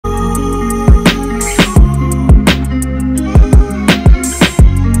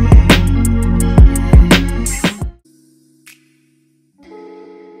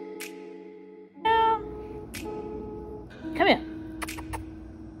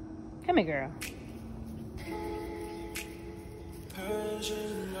Come here, girl.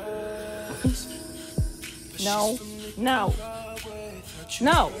 No. No.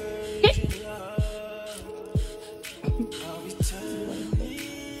 No. Get.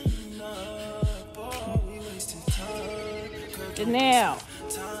 Janelle,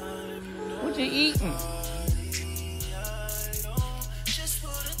 what you eating?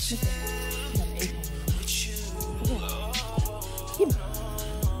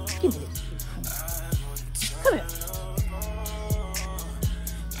 Give me this. Come here.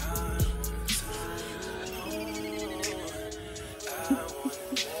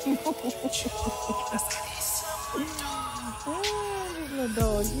 Oh, this little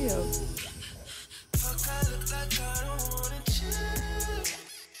dog, yeah.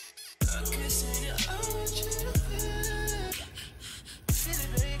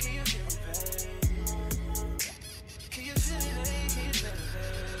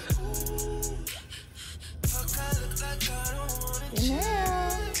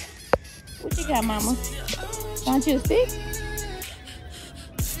 Yeah. What you got, mama? Want you a stick?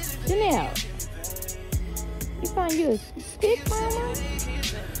 Janelle, you find you a stick, mama?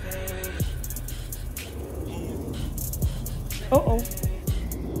 Uh-oh.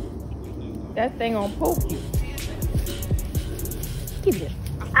 That thing gonna poke you. Give it.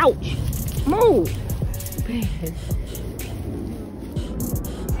 Ouch. Move. Bad.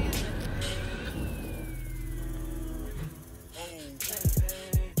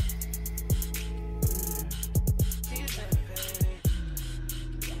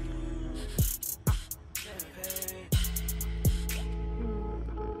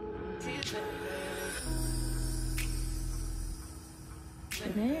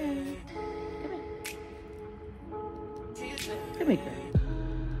 Janelle, come here, girl.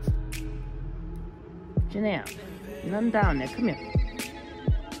 Janelle, nothing down there. Come here.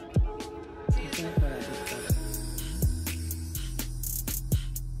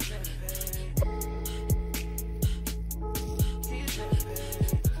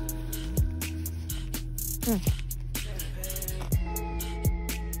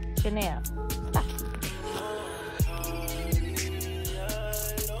 Janelle, stop.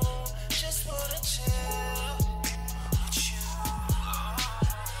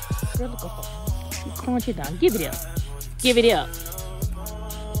 Look at you crunch it down. Give it up. Give it up.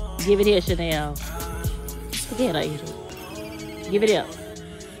 Give it here, Chanel. Forget I eat it. Give it up.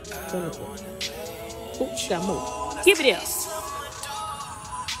 Oops, got more. Give it up.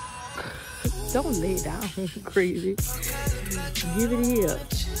 Don't lay down crazy. Give it here.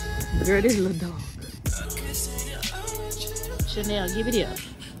 Girl, this little dog. Chanel, give it up.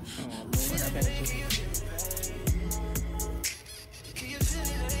 Oh, Lord, I better do it.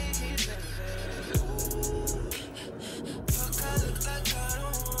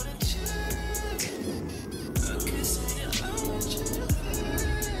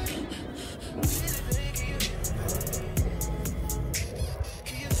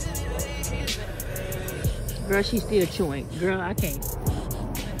 Girl, she's still chewing. Girl, I can't.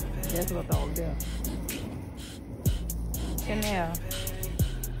 That's what dog does. Chanel.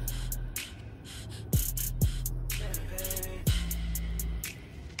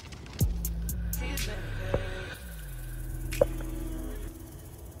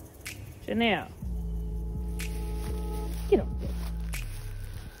 Chanel. Get up there.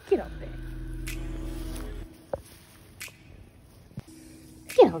 Get up there.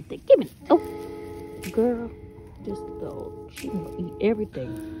 Get up there. Give me. Oh. Girl, this dog, she gonna eat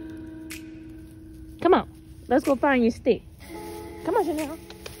everything. Come on, let's go find your stick. Come on, Chanel.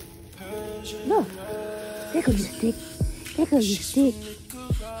 Look, there goes your stick. There goes your stick.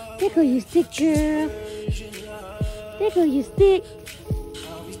 There goes your stick, girl. There goes your stick.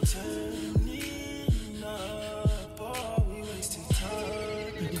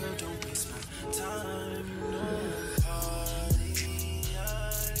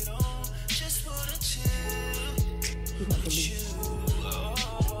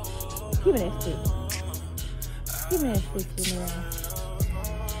 Give me that stick. Give me that stick, Janelle.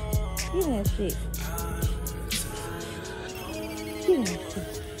 Give me that stick. Give me that stick.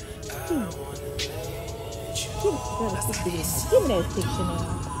 Give me that stick. Give me that stick, Janelle.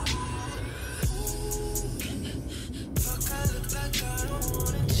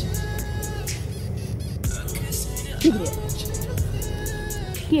 Give me that.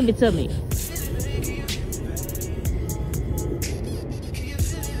 Give it to me.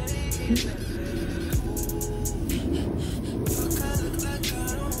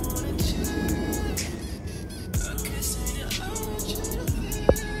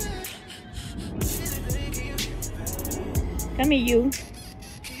 Come here, you.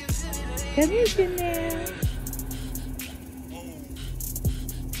 Come here, Chanel.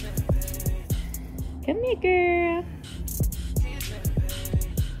 Come here, girl.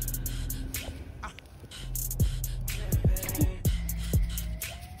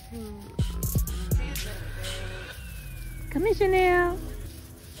 Come here, Chanel.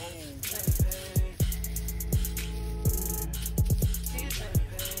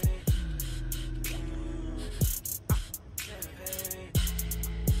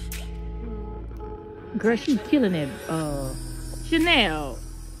 Girl, she killing it. Chanel.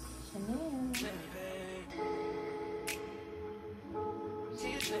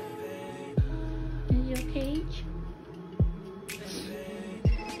 In your cage.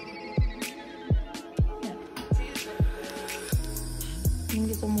 Yeah. Let me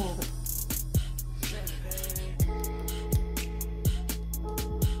get some water.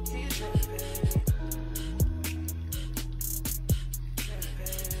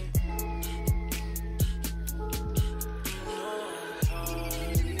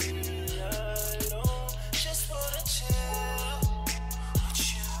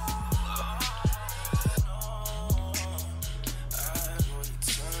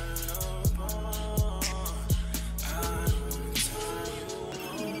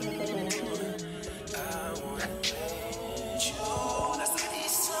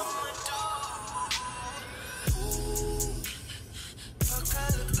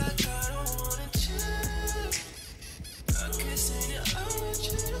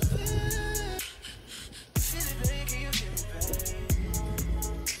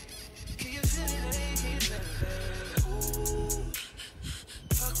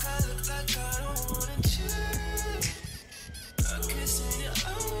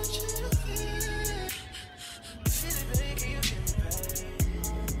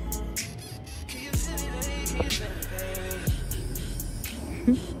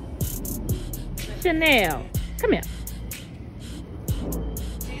 Chanel, come here.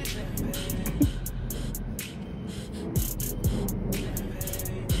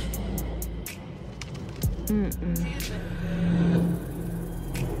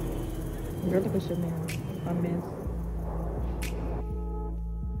 Girl, look at Chanel. I miss.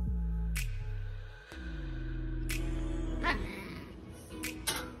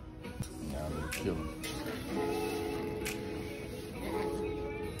 Now they're killing.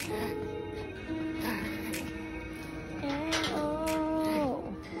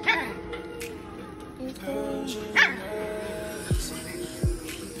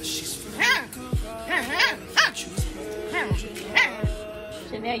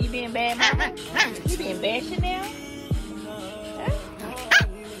 Chanel, you being bad, mama? You being bad, Chanel?